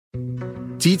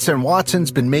Dietz and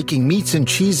Watson's been making meats and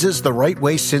cheeses the right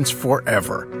way since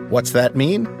forever. What's that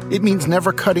mean? It means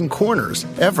never cutting corners,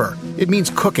 ever. It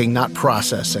means cooking, not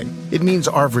processing. It means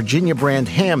our Virginia brand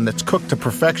ham that's cooked to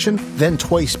perfection, then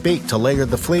twice baked to layer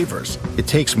the flavors. It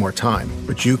takes more time,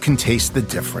 but you can taste the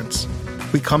difference.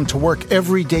 We come to work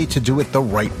every day to do it the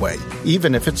right way,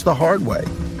 even if it's the hard way.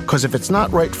 Because if it's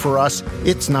not right for us,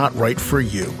 it's not right for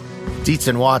you. Dietz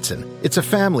and Watson, it's a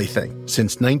family thing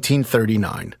since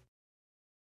 1939.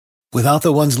 Without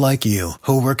the ones like you,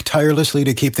 who work tirelessly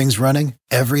to keep things running,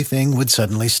 everything would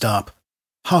suddenly stop.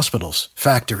 Hospitals,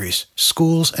 factories,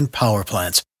 schools, and power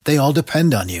plants, they all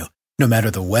depend on you. No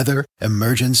matter the weather,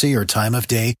 emergency, or time of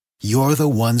day, you're the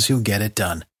ones who get it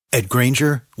done. At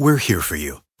Grainger, we're here for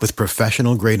you with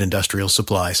professional-grade industrial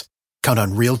supplies. Count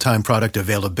on real-time product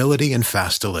availability and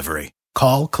fast delivery.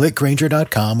 Call, click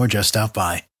Grainger.com, or just stop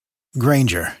by.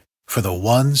 Grainger, for the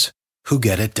ones who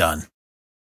get it done.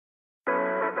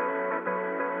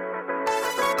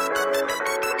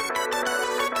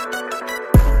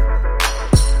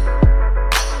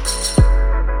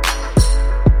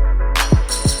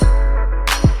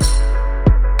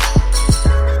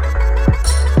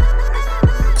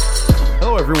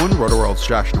 Everyone, Roto-World's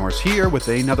Josh Norris here with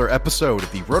another episode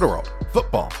of the Roto-World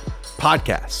Football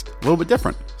Podcast. A little bit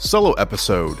different. Solo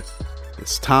episode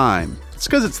this time. It's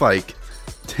because it's like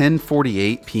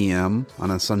 10:48 p.m.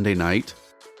 on a Sunday night.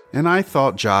 And I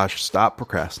thought, Josh, stop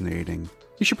procrastinating.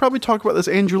 You should probably talk about this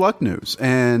Andrew Luck news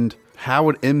and how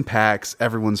it impacts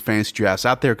everyone's fantasy drafts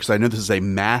out there, because I know this is a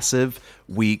massive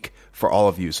week for all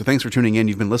of you. So thanks for tuning in.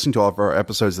 You've been listening to all of our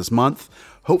episodes this month.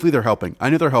 Hopefully they're helping. I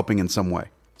know they're helping in some way.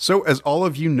 So as all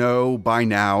of you know by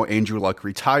now, Andrew Luck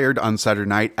retired on Saturday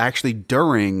night, actually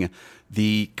during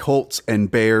the Colts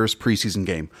and Bears preseason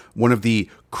game. One of the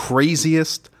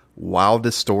craziest,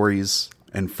 wildest stories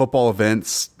and football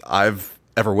events I've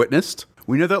ever witnessed.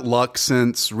 We know that Luck,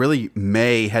 since really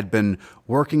May, had been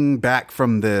working back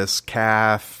from this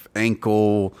calf,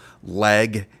 ankle,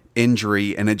 leg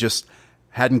injury, and it just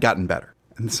hadn't gotten better.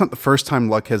 And it's not the first time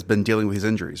Luck has been dealing with these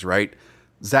injuries, right?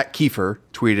 Zach Kiefer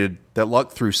tweeted that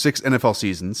Luck threw 6 NFL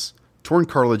seasons, torn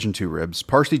cartilage in 2 ribs,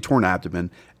 partially torn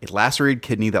abdomen, a lacerated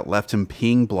kidney that left him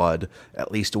peeing blood,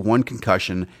 at least 1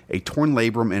 concussion, a torn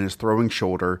labrum in his throwing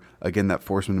shoulder, again, that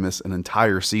forced him to miss an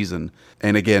entire season,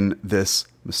 and again, this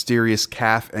mysterious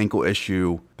calf ankle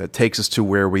issue that takes us to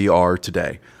where we are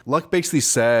today. Luck basically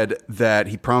said that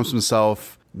he promised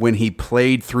himself when he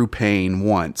played through pain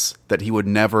once that he would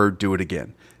never do it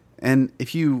again. And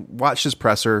if you watch his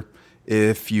presser,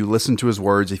 if you listen to his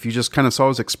words, if you just kind of saw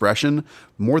his expression,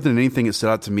 more than anything, it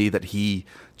stood out to me that he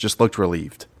just looked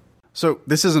relieved. So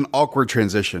this is an awkward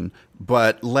transition,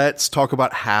 but let's talk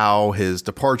about how his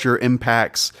departure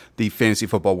impacts the fantasy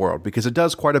football world, because it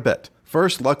does quite a bit.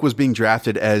 First, Luck was being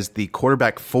drafted as the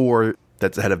quarterback 4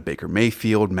 that's ahead of Baker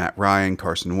Mayfield, Matt Ryan,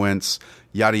 Carson Wentz,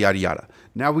 yada, yada, yada.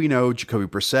 Now we know Jacoby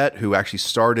Brissett, who actually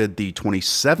started the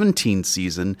 2017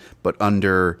 season, but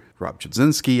under Rob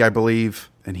Chudzinski, I believe,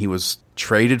 and he was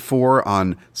traded for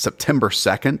on September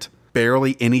 2nd.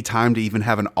 Barely any time to even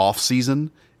have an off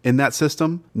season in that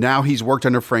system. Now he's worked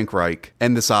under Frank Reich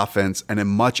and this offense and a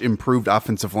much improved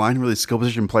offensive line, really skill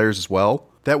position players as well,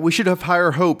 that we should have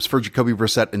higher hopes for Jacoby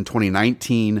Brissett in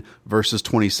 2019 versus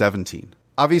 2017.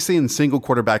 Obviously, in single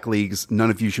quarterback leagues,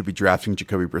 none of you should be drafting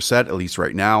Jacoby Brissett, at least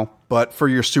right now. But for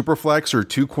your Superflex or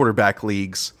 2 quarterback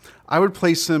leagues, I would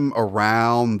place him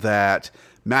around that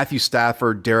Matthew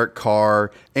Stafford, Derek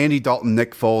Carr, Andy Dalton,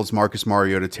 Nick Foles, Marcus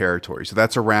Mariota territory. So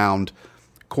that's around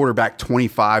quarterback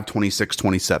 25, 26,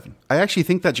 27. I actually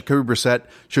think that Jacoby Brissett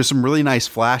shows some really nice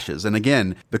flashes. And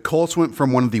again, the Colts went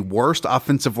from one of the worst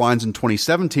offensive lines in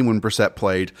 2017 when Brissett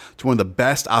played to one of the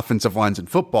best offensive lines in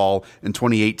football in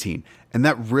 2018. And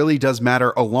that really does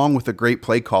matter, along with a great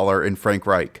play caller in Frank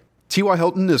Reich. T.Y.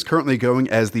 Hilton is currently going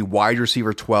as the wide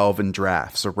receiver 12 in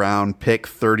drafts, around pick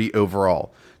 30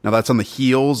 overall. Now that's on the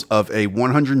heels of a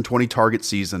 120 target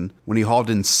season when he hauled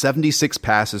in 76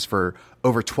 passes for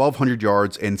over 1,200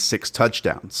 yards and 6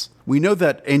 touchdowns. We know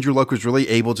that Andrew Luck was really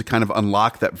able to kind of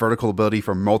unlock that vertical ability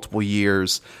for multiple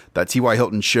years that T.Y.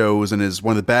 Hilton shows and is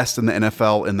one of the best in the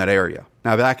NFL in that area.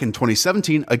 Now back in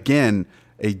 2017, again,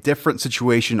 a different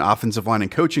situation offensive line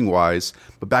and coaching wise,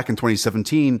 but back in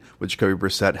 2017 with Jacoby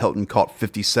Brissett, Hilton caught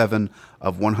 57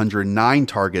 of 109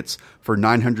 targets for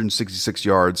 966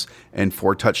 yards and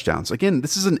 4 touchdowns. Again,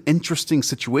 this is an interesting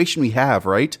situation we have,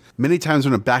 right? Many times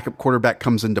when a backup quarterback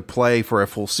comes into play for a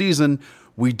full season,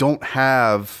 we don't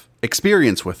have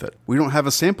experience with it. We don't have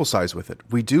a sample size with it.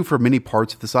 We do for many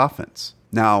parts of this offense.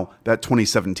 Now, that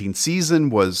 2017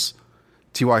 season was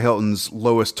T.Y. Hilton's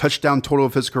lowest touchdown total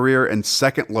of his career and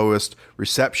second lowest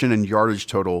reception and yardage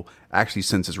total actually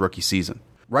since his rookie season.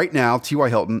 Right now, T.Y.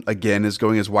 Hilton, again, is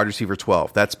going as wide receiver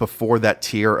 12. That's before that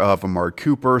tier of Amari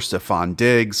Cooper, Stephon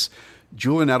Diggs,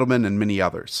 Julian Edelman, and many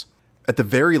others. At the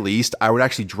very least, I would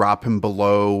actually drop him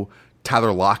below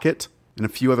Tyler Lockett and a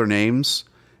few other names,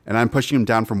 and I'm pushing him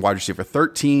down from wide receiver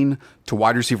 13 to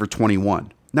wide receiver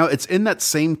 21. Now, it's in that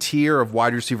same tier of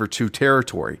wide receiver 2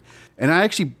 territory, and I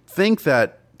actually think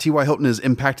that T.Y. Hilton has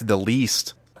impacted the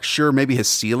least. Sure, maybe his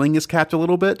ceiling is capped a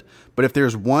little bit, but if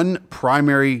there's one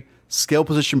primary skill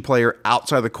position player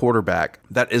outside the quarterback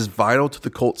that is vital to the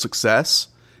Colts' success,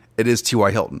 it is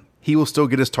T.Y. Hilton. He will still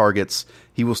get his targets.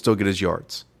 He will still get his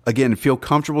yards. Again, feel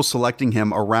comfortable selecting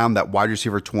him around that wide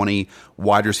receiver 20,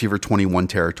 wide receiver 21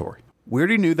 territory. We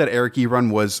already knew that Eric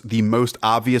Ebron was the most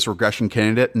obvious regression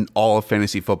candidate in all of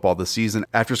fantasy football this season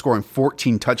after scoring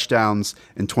 14 touchdowns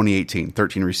in 2018,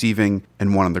 13 receiving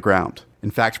and 1 on the ground. In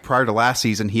fact, prior to last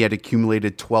season, he had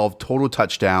accumulated 12 total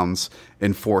touchdowns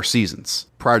in 4 seasons.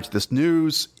 Prior to this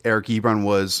news, Eric Ebron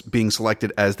was being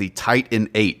selected as the tight end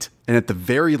 8, and at the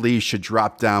very least should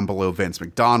drop down below Vance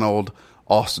McDonald,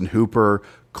 Austin Hooper,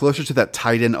 closer to that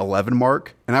tight end 11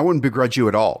 mark. And I wouldn't begrudge you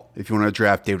at all if you want to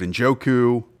draft David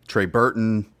Njoku, Trey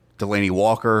Burton, Delaney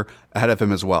Walker ahead of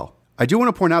him as well. I do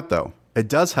want to point out, though, it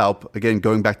does help, again,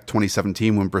 going back to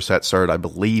 2017 when Brissett started, I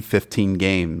believe, 15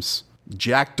 games.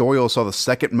 Jack Doyle saw the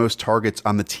second most targets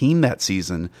on the team that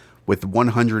season with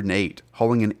 108,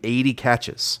 hauling in 80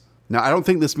 catches. Now, I don't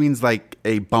think this means like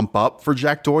a bump up for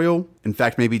Jack Doyle. In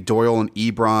fact, maybe Doyle and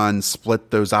Ebron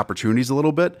split those opportunities a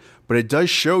little bit, but it does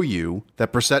show you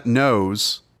that Brissett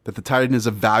knows that the tight end is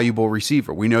a valuable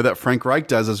receiver. We know that Frank Reich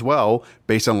does as well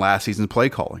based on last season's play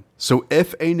calling. So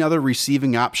if another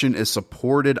receiving option is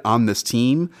supported on this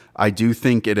team, I do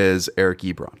think it is Eric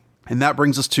Ebron. And that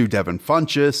brings us to Devin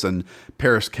Funchess and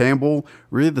Parris Campbell,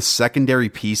 really the secondary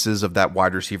pieces of that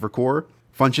wide receiver core.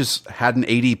 Funchess had an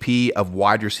ADP of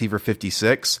wide receiver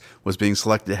 56, was being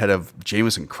selected ahead of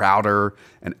Jamison Crowder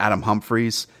and Adam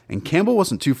Humphries, and Campbell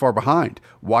wasn't too far behind,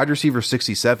 wide receiver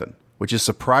 67, which is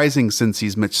surprising since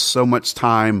he's missed so much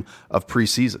time of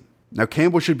preseason. Now,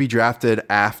 Campbell should be drafted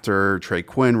after Trey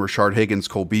Quinn, Rashard Higgins,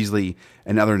 Cole Beasley,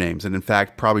 and other names, and in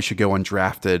fact, probably should go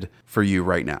undrafted for you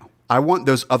right now. I want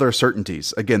those other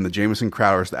certainties. Again, the Jamison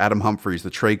Crowders, the Adam Humphries, the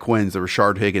Trey Quinns, the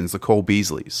Rashard Higgins, the Cole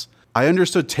Beasleys. I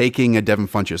understood taking a Devin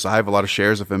Funchess. I have a lot of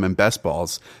shares of him in best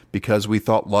balls because we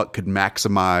thought Luck could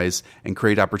maximize and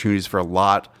create opportunities for a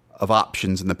lot of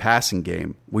options in the passing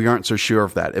game. We aren't so sure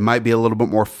of that. It might be a little bit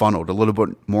more funneled, a little bit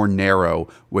more narrow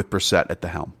with Brissett at the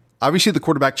helm. Obviously, the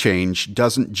quarterback change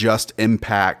doesn't just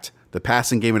impact the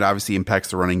passing game. It obviously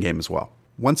impacts the running game as well.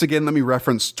 Once again, let me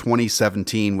reference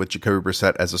 2017 with Jacoby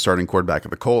Brissett as the starting quarterback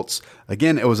of the Colts.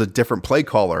 Again, it was a different play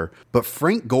caller, but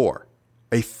Frank Gore,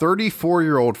 a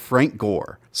 34-year-old Frank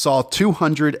Gore, saw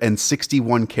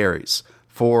 261 carries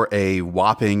for a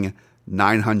whopping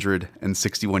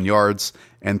 961 yards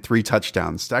and 3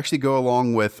 touchdowns to actually go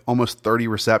along with almost 30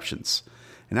 receptions.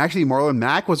 And actually, Marlon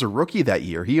Mack was a rookie that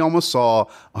year. He almost saw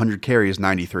 100 carries,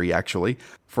 93 actually,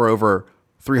 for over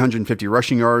 350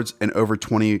 rushing yards and over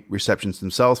 20 receptions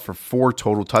themselves for 4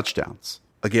 total touchdowns.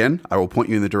 Again, I will point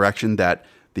you in the direction that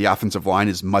the offensive line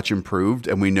is much improved,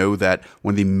 and we know that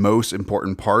one of the most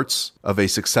important parts of a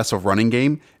successful running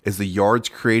game is the yards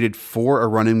created for a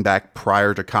running back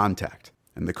prior to contact.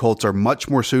 And the Colts are much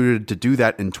more suited to do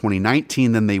that in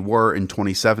 2019 than they were in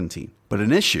 2017. But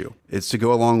an issue is to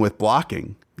go along with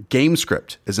blocking. Game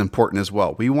script is important as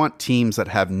well. We want teams that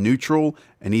have neutral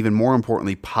and even more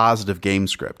importantly, positive game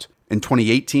script. In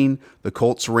 2018, the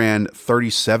Colts ran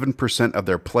 37% of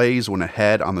their plays when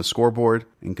ahead on the scoreboard,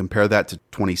 and compare that to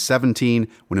 2017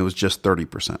 when it was just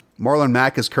 30%. Marlon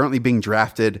Mack is currently being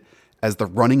drafted as the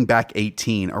running back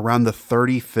 18, around the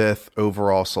 35th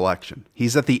overall selection.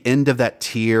 He's at the end of that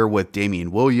tier with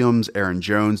Damian Williams, Aaron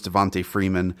Jones, Devontae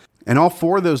Freeman, and all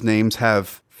 4 of those names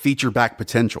have feature back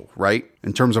potential, right?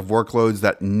 In terms of workloads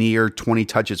that near 20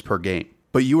 touches per game.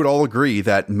 But you would all agree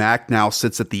that Mack now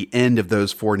sits at the end of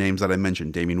those 4 names that I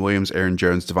mentioned, Damian Williams, Aaron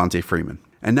Jones, Devontae Freeman.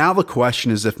 And now the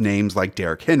question is if names like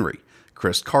Derrick Henry,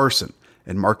 Chris Carson,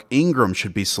 and Mark Ingram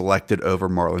should be selected over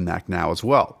Marlon Mack now as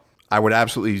well. I would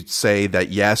absolutely say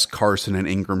that yes, Carson and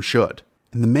Ingram should.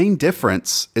 And the main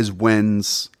difference is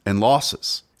wins and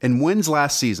losses. In wins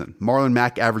last season, Marlon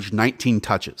Mack averaged 19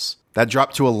 touches. That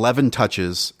dropped to 11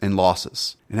 touches in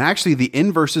losses. And actually, the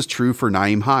inverse is true for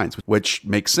Nyheim Hines, which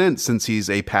makes sense since he's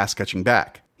a pass-catching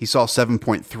back. He saw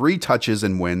 7.3 touches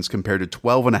in wins compared to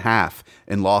 12.5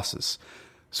 in losses.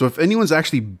 So if anyone's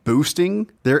actually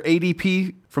boosting their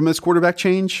ADP from this quarterback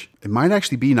change, it might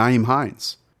actually be Nyheim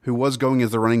Hines. who was going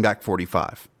as the running back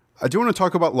 45. I do want to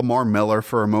talk about Lamar Miller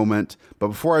for a moment, but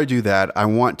before I do that, I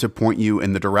want to point you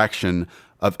in the direction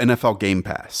of NFL Game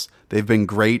Pass. They've been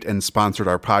great and sponsored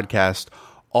our podcast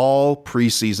all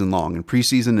preseason long, and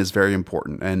preseason is very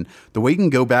important. And the way you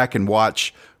can go back and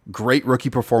watch great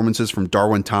rookie performances from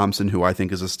Darwin Thompson, who I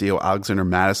think is a steal, Alexander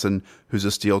Mattison, who's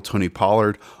a steal, Tony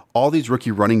Pollard, all these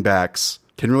rookie running backs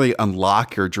can really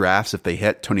unlock your drafts if they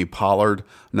hit. Tony Pollard,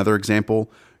 another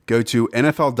example. Go to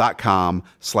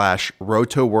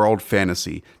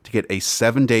NFL.com/RotoWorldFantasy to get a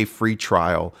 7-day free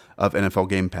trial of NFL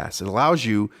Game Pass. It allows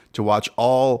you to watch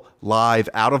all live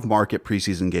out-of-market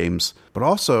preseason games, but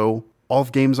also all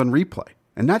of games on replay.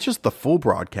 And not just the full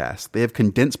broadcast. They have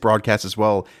condensed broadcasts as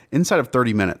well inside of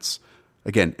 30 minutes.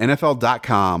 Again,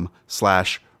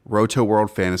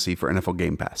 NFL.com/RotoWorldFantasy for NFL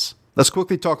Game Pass. Let's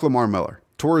quickly talk Lamar Miller.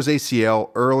 Tore his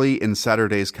ACL early in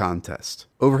Saturday's contest.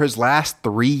 Over his last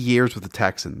 3 years with the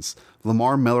Texans,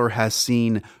 Lamar Miller has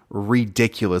seen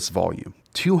ridiculous volume.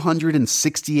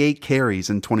 268 carries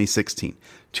in 2016,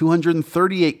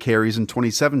 238 carries in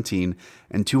 2017,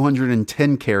 and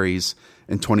 210 carries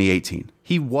in 2018.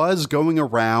 He was going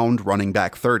around running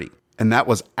back 30, and that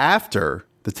was after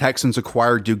the Texans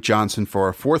acquired Duke Johnson for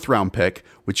a 4th-round pick,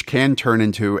 which can turn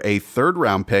into a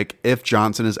 3rd-round pick if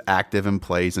Johnson is active and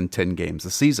plays in 10 games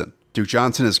this season. Duke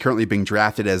Johnson is currently being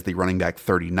drafted as the running back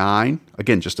 39,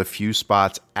 again, just a few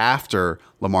spots after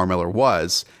Lamar Miller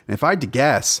was. And if I had to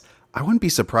guess, I wouldn't be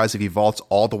surprised if he vaults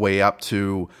all the way up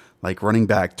to like running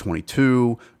back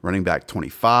 22, running back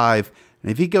 25,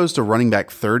 and if he goes to running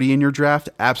back 30 in your draft,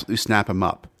 absolutely snap him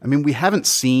up. I mean, we haven't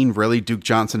seen really Duke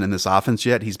Johnson in this offense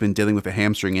yet. He's been dealing with a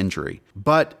hamstring injury.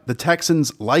 But the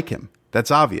Texans like him. That's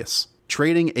obvious.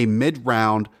 Trading a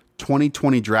mid-round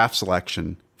 2020 draft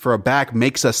selection for a back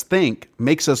makes us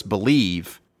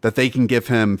believe that they can give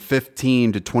him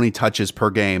 15 to 20 touches per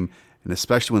game. And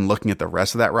especially when looking at the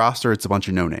rest of that roster, it's a bunch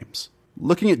of no-names.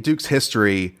 Looking at Duke's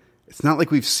history, it's not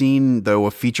like we've seen, though,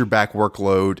 a feature back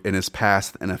workload in his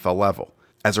past NFL level.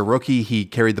 As a rookie, he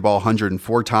carried the ball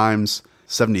 104 times,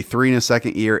 73 in his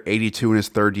second year, 82 in his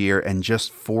third year, and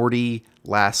just 40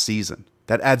 last season.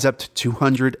 That adds up to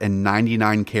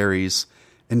 299 carries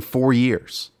in 4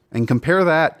 years. And compare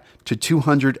that to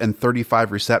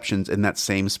 235 receptions in that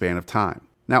same span of time.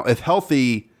 Now, if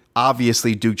healthy,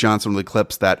 obviously Duke Johnson will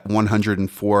eclipse that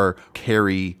 104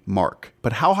 carry mark.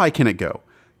 But how high can it go?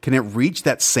 Can it reach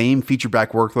that same feature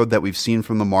back workload that we've seen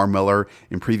from Lamar Miller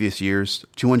in previous years?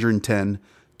 210,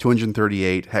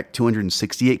 238, heck,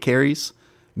 268 carries?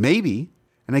 Maybe.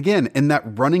 And again, in that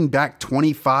running back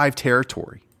 25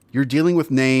 territory, you're dealing with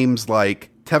names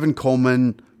like Tevin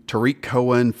Coleman, Tariq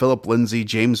Cohen, Phillip Lindsay,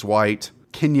 James White,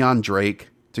 Kenyon Drake,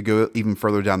 to go even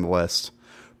further down the list.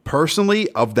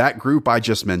 Personally, of that group I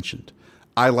just mentioned,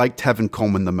 I like Tevin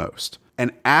Coleman the most.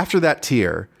 And after that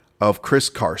tier of Chris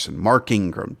Carson, Mark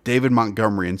Ingram, David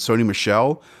Montgomery, and Sony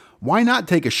Michel, why not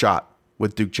take a shot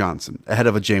with Duke Johnson ahead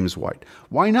of a James White?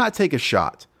 Why not take a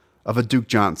shot of a Duke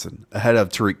Johnson ahead of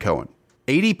Tariq Cohen?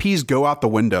 ADPs go out the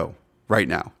window right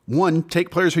now. 1, take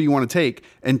players who you want to take,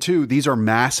 and 2, these are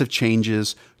massive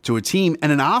changes to a team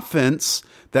and an offense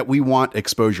that we want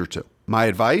exposure to. My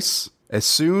advice, as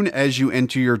soon as you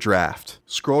enter your draft,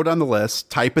 scroll down the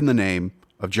list, type in the name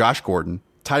of Josh Gordon,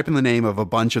 type in the name of a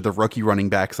bunch of the rookie running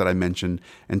backs that I mentioned,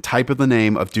 and type in the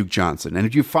name of Duke Johnson. And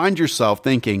if you find yourself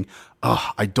thinking,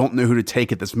 I don't know who to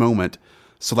take at this moment,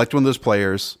 select one of those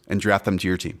players and draft them to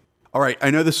your team. All right,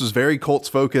 I know this was very Colts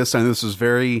focused. I know this was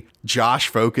very Josh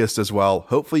focused as well.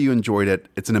 Hopefully you enjoyed it.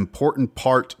 It's an important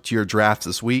part to your drafts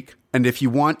this week. And if you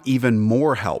want even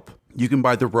more help, you can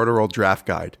buy the Roto-World Draft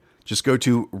Guide. Just go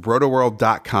to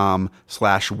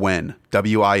rotoworld.com/win,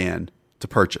 W-I-N, to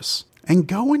purchase. And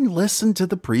go and listen to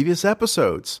the previous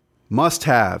episodes.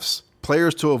 Must-haves,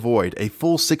 players to avoid, a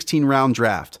full 16-round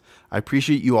draft. I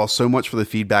appreciate you all so much for the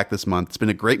feedback this month. It's been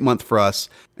a great month for us,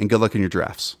 and good luck in your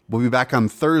drafts. We'll be back on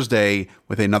Thursday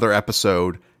with another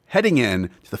episode, heading in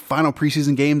to the final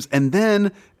preseason games, and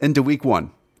then into week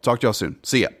 1. Talk to y'all soon.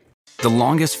 See ya. The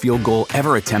longest field goal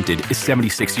ever attempted is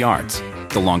 76 yards.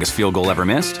 The longest field goal ever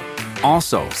missed?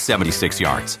 Also 76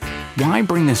 yards. Why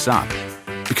bring this up?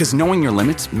 Because knowing your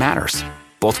limits matters,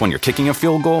 both when you're kicking a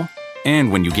field goal and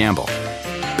when you gamble.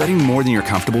 Betting more than you're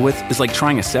comfortable with is like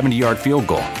trying a 70-yard field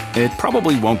goal. It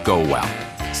probably won't go well.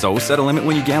 So set a limit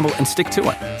when you gamble and stick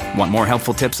to it. Want more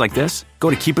helpful tips like this?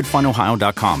 Go to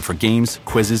keepitfunohio.com for games,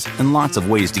 quizzes, and lots of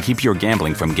ways to keep your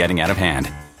gambling from getting out of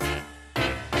hand.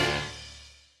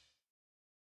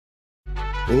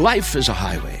 Life is a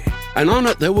highway, and on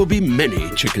it there will be many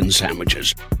chicken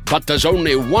sandwiches. But there's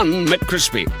only one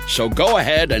McCrispy. So go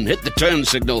ahead and hit the turn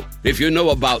signal if you know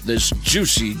about this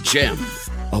juicy gem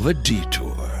of a detour.